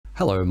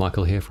Hello,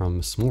 Michael here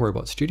from Small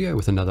Robot Studio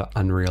with another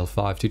Unreal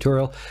 5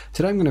 tutorial.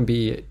 Today I'm going to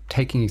be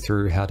taking you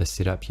through how to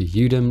set up your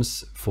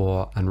UDIMs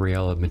for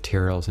Unreal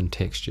materials and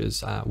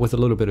textures with a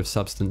little bit of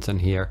substance in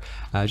here,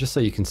 just so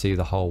you can see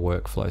the whole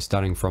workflow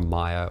starting from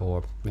Maya,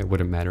 or it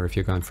wouldn't matter if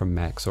you're going from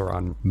Max or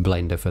on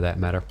Blender for that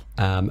matter.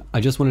 I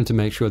just wanted to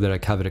make sure that I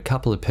covered a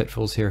couple of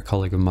pitfalls here. A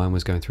colleague of mine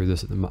was going through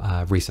this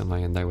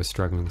recently and they were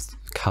struggling with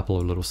a couple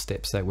of little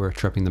steps that were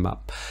tripping them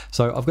up.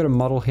 So I've got a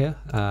model here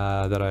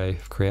that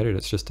I've created.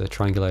 It's just a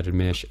triangulated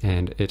mesh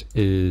and it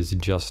is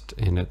just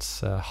in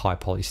its high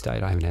poly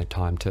state. I haven't had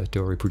time to do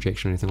a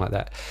reprojection or anything like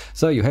that,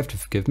 so you'll have to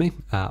forgive me.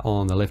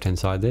 On the left hand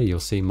side there you'll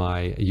see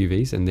my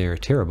UVs and they're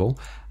terrible,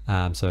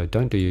 so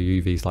don't do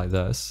your UVs like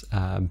this,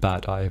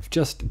 but I've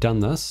just done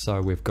this.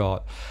 So we've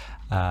got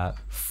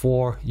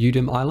 4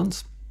 UDIM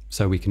islands,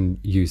 so we can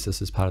use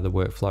this as part of the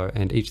workflow,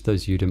 and each of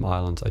those UDIM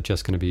islands are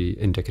just going to be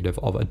indicative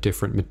of a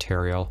different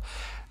material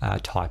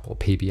type, or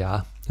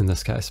PBR in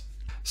this case.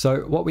 So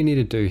what we need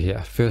to do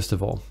here first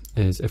of all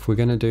is, if we're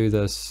going to do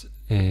this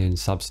in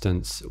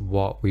Substance,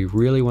 what we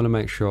really want to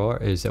make sure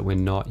is that we're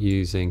not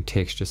using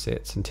texture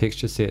sets. And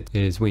texture set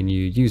is when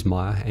you use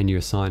Maya and you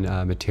assign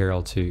a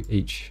material to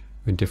each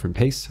different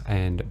piece,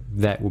 and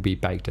that will be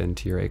baked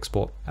into your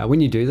export. When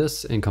you do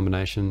this in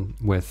combination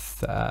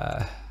with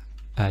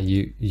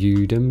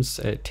UDIMs,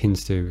 it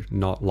tends to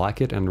not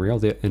like it in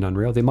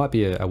Unreal. There might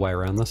be a way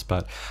around this,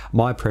 but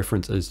my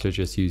preference is to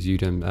just use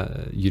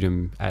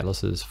UDIM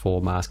atlases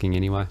for masking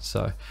anyway,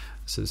 so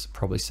this is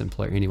probably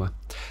simpler anyway.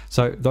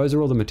 So those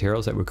are all the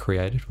materials that were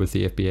created with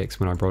the FBX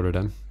when I brought it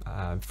in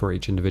for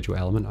each individual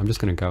element. I'm just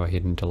going to go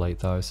ahead and delete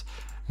those,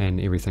 and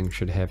everything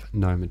should have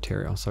no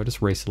material. So I just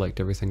reselect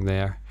everything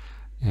there,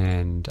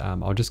 and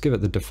I'll just give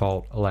it the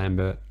default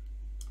Lambert,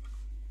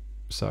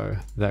 so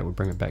that would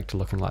bring it back to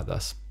looking like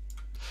this.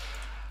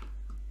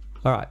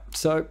 Alright,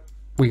 so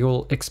we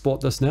will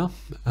export this now,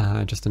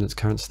 just in its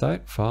current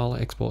state. File,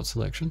 export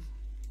selection.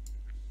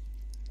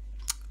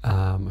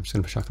 I'm just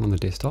going to chuck it on the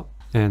desktop,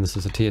 and this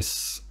is a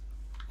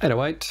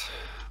TS808,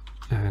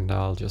 and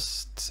I'll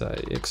just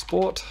say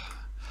export.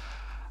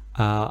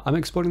 I'm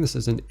exporting this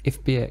as an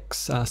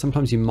FBX.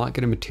 Sometimes you might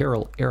get a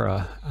material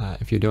error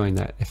if you're doing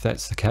that. If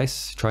that's the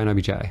case, try an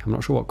OBJ. I'm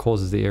not sure what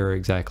causes the error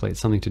exactly. It's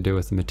something to do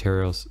with the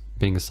materials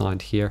being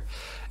assigned here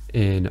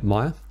in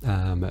Maya,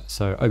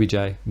 so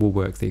OBJ will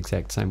work the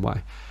exact same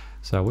way.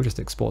 So we'll just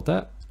export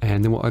that,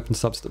 and then we'll open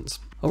Substance.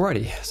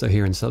 Alrighty, so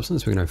here in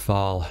Substance we're going to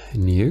File,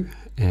 New,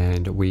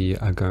 and we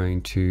are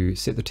going to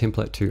set the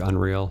template to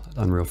Unreal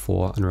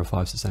 4, Unreal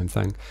 5 is the same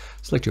thing.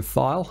 Select your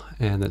file,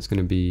 and that's going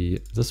to be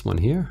this one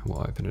here. We'll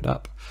open it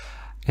up,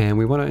 and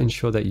we want to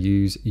ensure that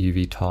Use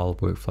UV Tile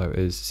Workflow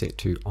is set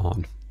to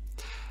On.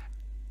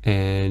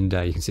 And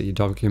you can set your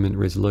document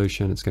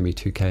resolution. It's going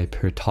to be 2K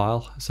per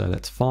tile, so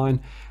that's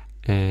fine.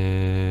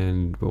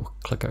 And we'll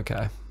click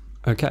OK.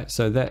 Okay,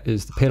 so that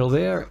is the pedal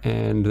there,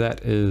 and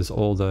that is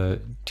all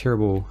the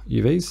terrible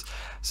UVs.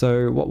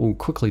 So what we'll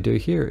quickly do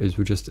here is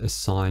we'll just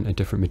assign a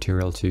different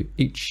material to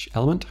each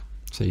element,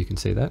 so you can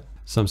see that.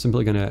 So I'm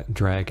simply going to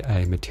drag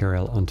a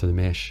material onto the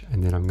mesh,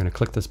 and then I'm going to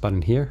click this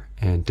button here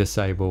and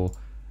disable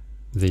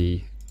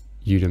the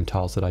UDIM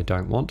tiles that I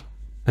don't want.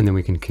 And then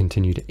we can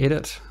continue to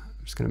edit.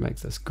 I'm just going to make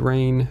this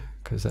green,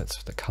 because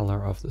that's the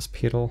color of this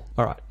pedal.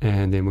 All right,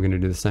 and then we're going to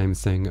do the same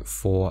thing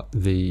for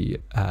the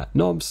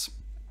knobs.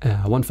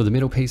 One for the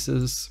metal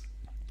pieces,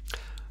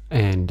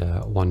 and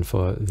one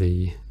for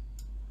the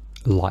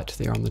light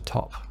there on the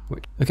top.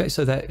 Okay,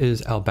 so that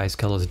is our base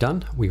colors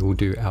done. We will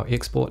do our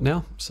export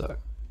now. So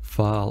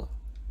File,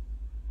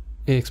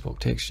 Export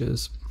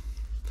Textures.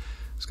 I'm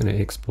just going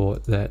to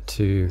export that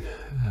to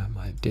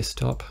my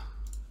desktop.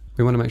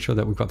 We want to make sure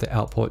that we've got the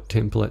output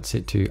template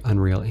set to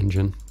Unreal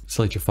Engine.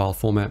 Select your file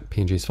format,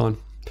 PNG is fine.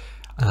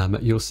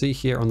 You'll see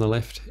here on the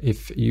left,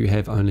 if you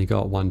have only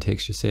got one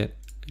texture set,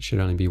 it should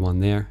only be one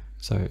there.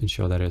 So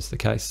ensure that is the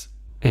case.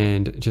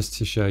 And just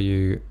to show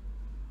you,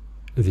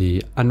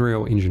 the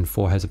Unreal Engine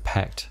 4 has a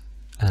packed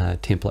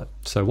template.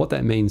 So what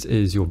that means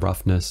is your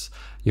roughness,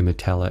 your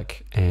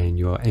metallic, and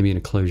your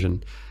ambient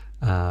occlusion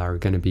are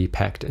going to be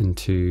packed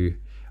into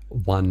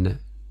one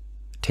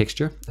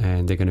texture,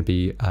 and they're going to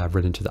be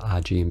written to the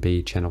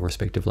RGB channel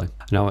respectively.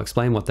 And I'll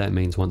explain what that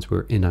means once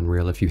we're in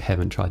Unreal if you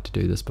haven't tried to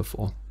do this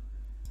before.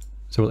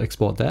 So we'll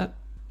export that,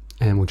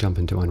 and we'll jump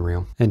into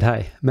Unreal. And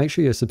hey, make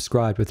sure you're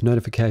subscribed with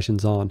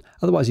notifications on,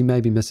 otherwise you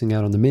may be missing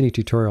out on the many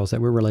tutorials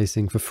that we're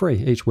releasing for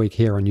free each week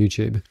here on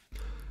YouTube.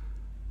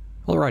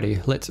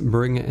 Alrighty, let's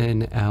bring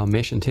in our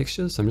mesh and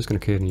textures. I'm just going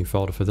to create a new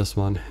folder for this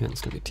one, and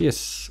it's going to be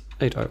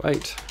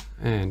TS808,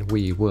 and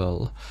we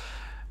will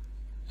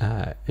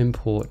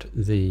import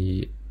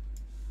the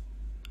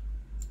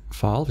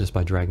file just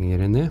by dragging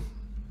it in there.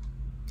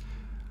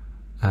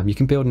 You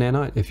can build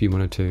nanite if you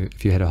wanted to,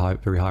 if you had a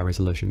very high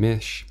resolution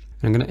mesh.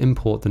 I'm going to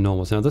import the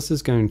normals. Now this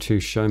is going to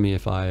show me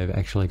if I've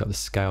actually got the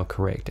scale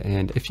correct,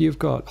 and if you've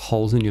got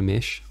holes in your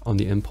mesh on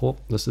the import,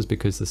 this is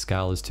because the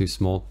scale is too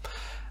small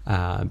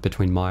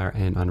between Maya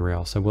and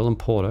Unreal. So we'll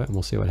import it and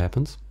we'll see what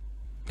happens.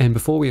 And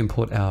before we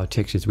import our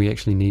textures, we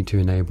actually need to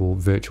enable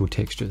virtual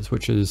textures,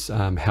 which is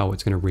how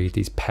it's going to read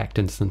these packed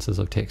instances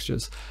of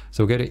textures.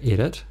 So we'll go to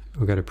Edit,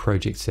 we'll go to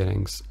Project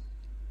Settings,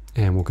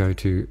 and we'll go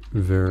to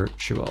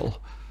Virtual.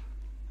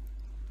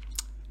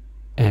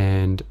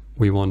 And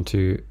we want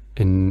to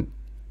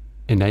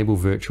enable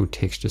virtual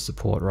texture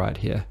support right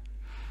here.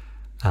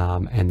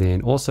 And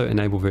then also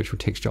enable virtual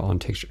texture on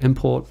texture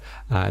import.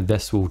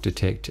 This will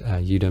detect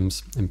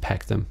UDIMs and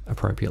pack them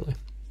appropriately.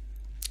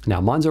 Now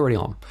mine's already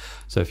on,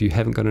 so if you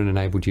haven't got it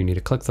enabled, you need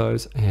to click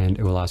those and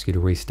it will ask you to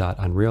restart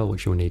Unreal,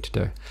 which you'll need to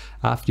do.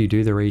 After you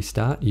do the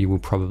restart, you will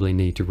probably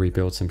need to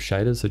rebuild some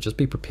shaders, so just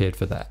be prepared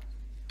for that.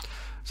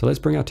 So let's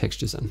bring our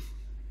textures in.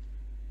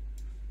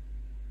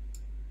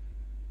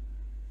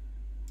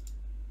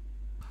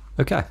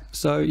 Okay,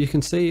 so you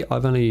can see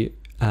I've only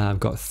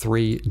got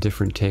 3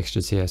 different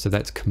textures here, so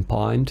that's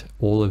combined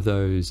all of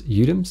those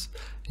UDIMs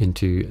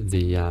into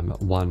the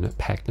one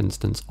packed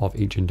instance of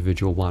each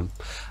individual one.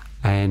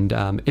 And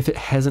if it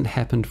hasn't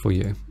happened for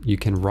you, you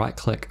can right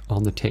click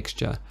on the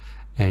texture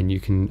and you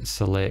can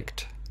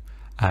select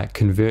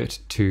convert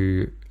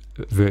to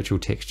virtual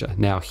texture.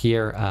 Now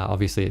here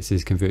obviously it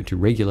says convert to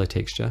regular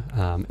texture.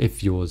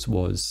 If yours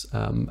was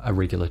a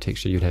regular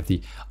texture, you'd have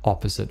the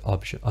opposite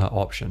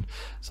option.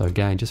 So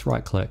again, just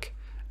right click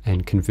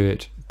and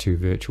convert to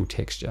virtual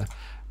texture.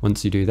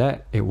 Once you do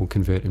that, it will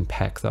convert and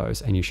pack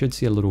those, and you should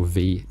see a little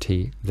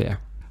VT there.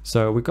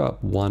 So we've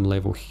got one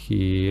level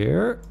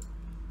here.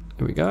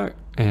 Here we go,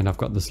 and I've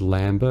got this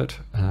Lambert,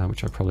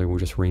 which I probably will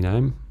just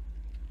rename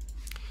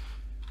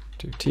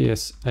to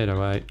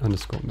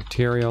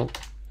TS808_material.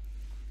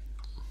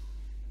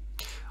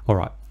 All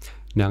right,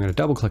 now I'm going to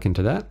double click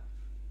into that,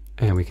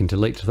 and we can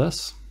delete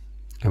this,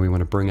 and we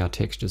want to bring our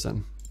textures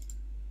in.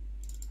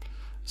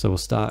 So we'll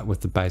start with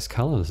the base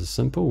color. This is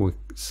simple. We'll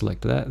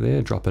select that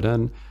there, drop it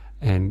in,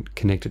 and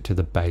connect it to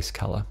the base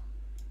color.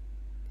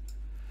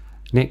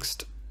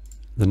 Next,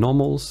 the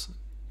normals,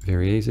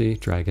 very easy,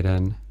 drag it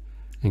in,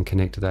 and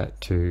connect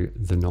that to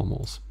the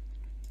normals.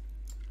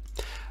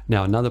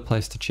 Now another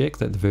place to check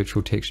that the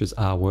virtual textures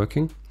are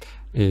working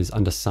is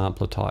under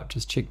sampler type.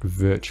 Just check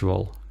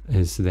virtual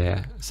is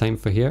there. Same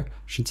for here,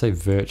 should say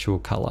virtual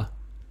color.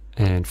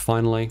 And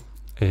finally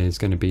is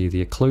going to be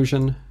the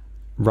occlusion,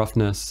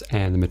 roughness,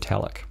 and the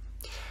metallic.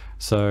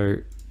 So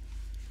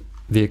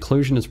the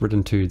occlusion is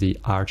written to the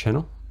R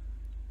channel.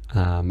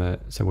 So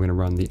we're going to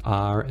run the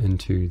R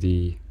into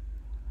the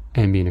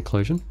ambient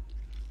occlusion,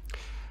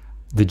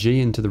 the G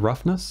into the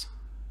roughness,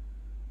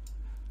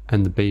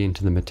 and the B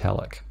into the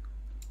metallic.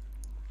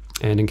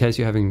 And in case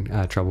you're having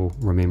trouble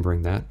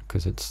remembering that,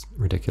 because it's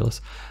ridiculous,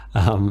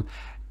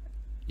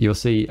 you'll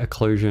see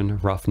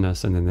occlusion,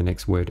 roughness, and then the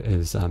next word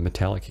is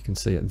metallic. You can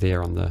see it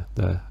there on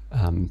the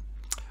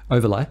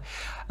overlay.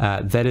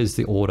 That is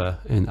the order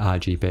in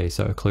RGB.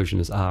 So occlusion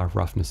is R,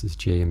 roughness is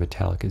G, and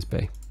metallic is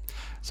B.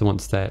 So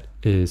once that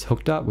is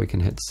hooked up, we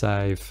can hit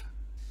save,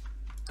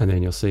 and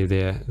then you'll see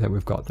there that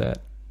we've got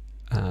that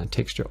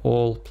texture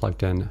all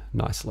plugged in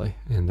nicely,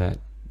 and that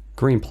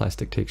green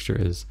plastic texture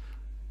is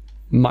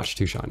much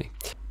too shiny.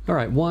 All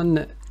right,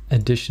 one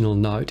additional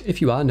note: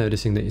 if you are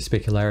noticing that your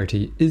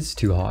specularity is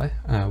too high,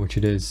 which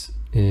it is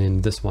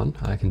in this one,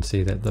 I can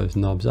see that those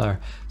knobs are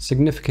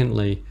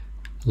significantly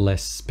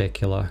less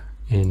specular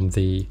in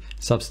the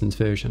substance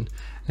version,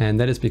 and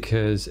that is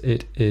because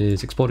it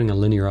is exporting a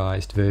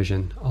linearized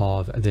version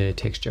of their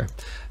texture.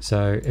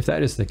 So if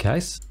that is the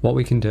case, what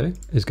we can do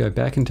is go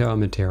back into our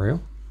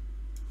material,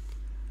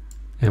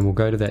 and we'll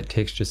go to that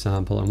texture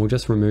sample, and we'll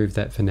just remove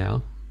that for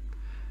now,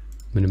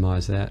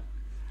 minimize that,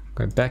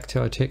 go back to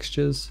our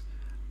textures,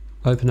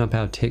 open up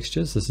our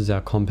textures. This is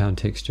our compound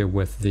texture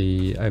with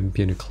the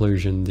ambient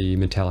occlusion, the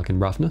metallic,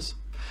 and roughness.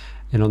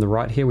 And on the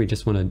right here, we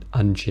just want to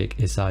uncheck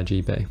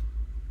sRGB.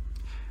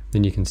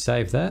 Then you can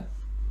save that,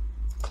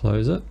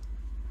 close it.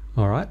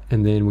 All right,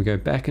 and then we go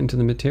back into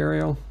the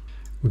material,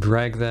 we'll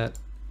drag that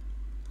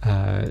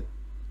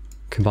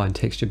combined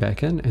texture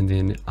back in, and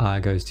then R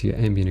goes to your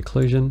ambient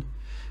occlusion,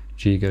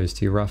 G goes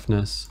to your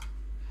roughness,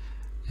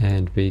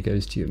 and B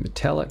goes to your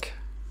metallic.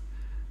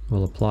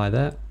 We'll apply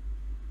that.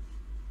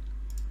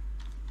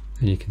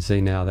 And you can see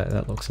now that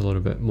that looks a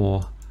little bit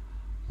more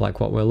like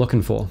what we're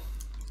looking for.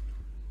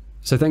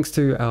 So thanks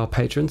to our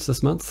patrons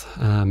this month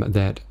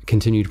that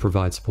continue to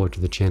provide support to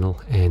the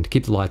channel and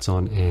keep the lights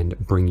on and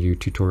bring you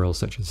tutorials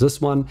such as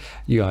this one.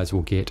 You guys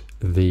will get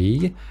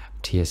the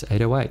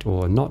TS808,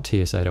 or not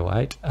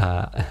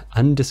TS808,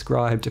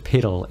 undescribed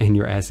pedal in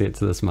your assets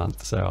this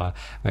month. So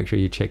make sure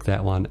you check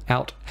that one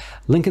out.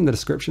 Link in the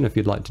description if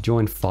you'd like to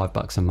join.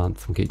 $5 a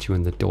month will get you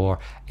in the door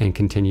and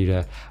continue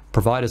to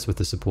provide us with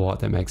the support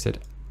that makes it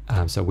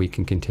so we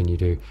can continue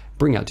to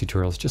bring out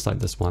tutorials just like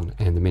this one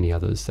and the many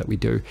others that we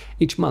do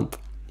each month.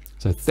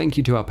 So thank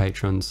you to our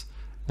patrons,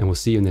 and we'll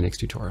see you in the next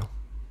tutorial.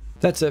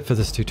 That's it for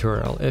this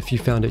tutorial. If you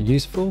found it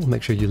useful,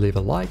 make sure you leave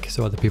a like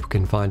so other people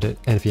can find it.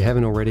 And if you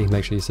haven't already,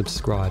 make sure you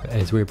subscribe,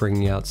 as we're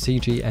bringing out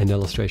CG and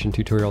illustration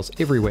tutorials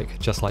every week,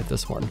 just like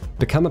this one.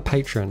 Become a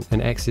patron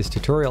and access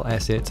tutorial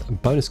assets,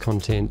 bonus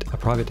content, a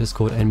private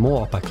Discord, and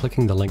more by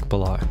clicking the link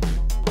below.